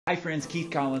Hi friends,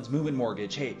 Keith Collins, Moving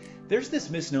Mortgage. Hey, there's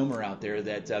this misnomer out there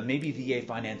that maybe VA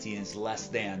financing is less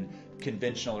than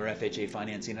conventional or FHA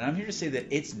financing, and I'm here to say that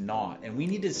it's not, and we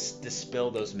need to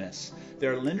dispel those myths.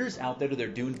 There are lenders out there that are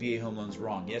doing VA home loans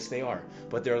wrong. Yes, they are,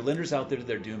 but there are lenders out there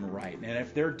that are doing them right, and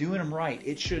if they're doing them right,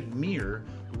 it should mirror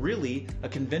really a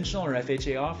conventional or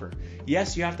FHA offer.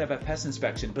 Yes, you have to have a pest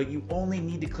inspection, but you only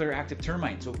need to clear active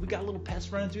termite. So if we got a little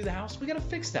pest running through the house, we got to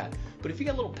fix that. But if you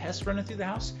got a little pest running through the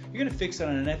house, you're going to fix that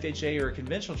on an FHA or a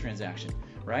conventional transaction,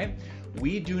 right?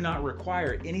 We do not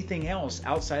require anything else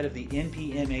outside of the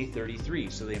NPMA 33.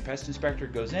 So the pest inspector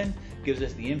goes in, gives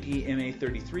us the NPMA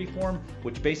 33 form,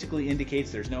 which basically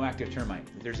indicates there's no active termite.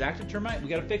 If there's active termite, we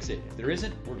got to fix it. If there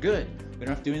isn't, we're good. We don't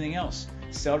have to do anything else.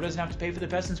 Seller doesn't have to pay for the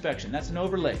pest inspection. That's an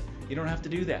overlay. You don't have to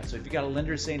do that. So if you got a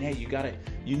lender saying, hey,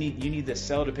 you need the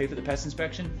seller to pay for the pest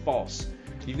inspection, false.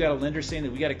 If you've got a lender saying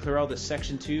that we got to clear all the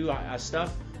Section 2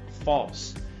 stuff,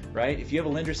 false. Right? If you have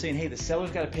a lender saying, hey, the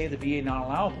seller's got to pay the VA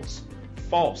non-allowables,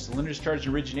 false. The lender's charging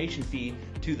an origination fee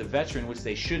to the veteran, which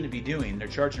they shouldn't be doing. They're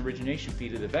charging an origination fee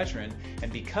to the veteran,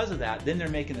 and because of that, then they're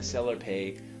making the seller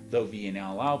pay the VA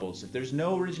non-allowables. If there's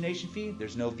no origination fee,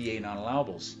 there's no VA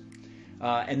non-allowables.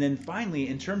 And then finally,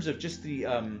 in terms of just the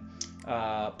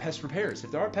pest repairs,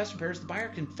 if there are pest repairs, the buyer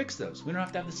can fix those. We don't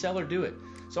have to have the seller do it.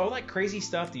 So all that crazy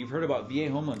stuff that you've heard about VA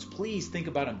home loans, please think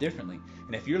about them differently.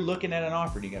 And if you're looking at an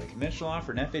offer and you got a conventional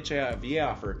offer, an FHA, a VA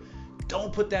offer,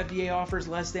 don't put that VA offer as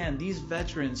less than. These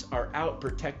veterans are out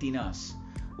protecting us.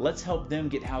 Let's help them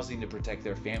get housing to protect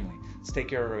their family. Let's take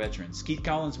care of our veterans. Keith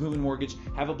Collins, Moving Mortgage.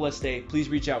 Have a blessed day. Please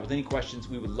reach out with any questions.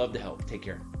 We would love to help. Take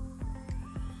care.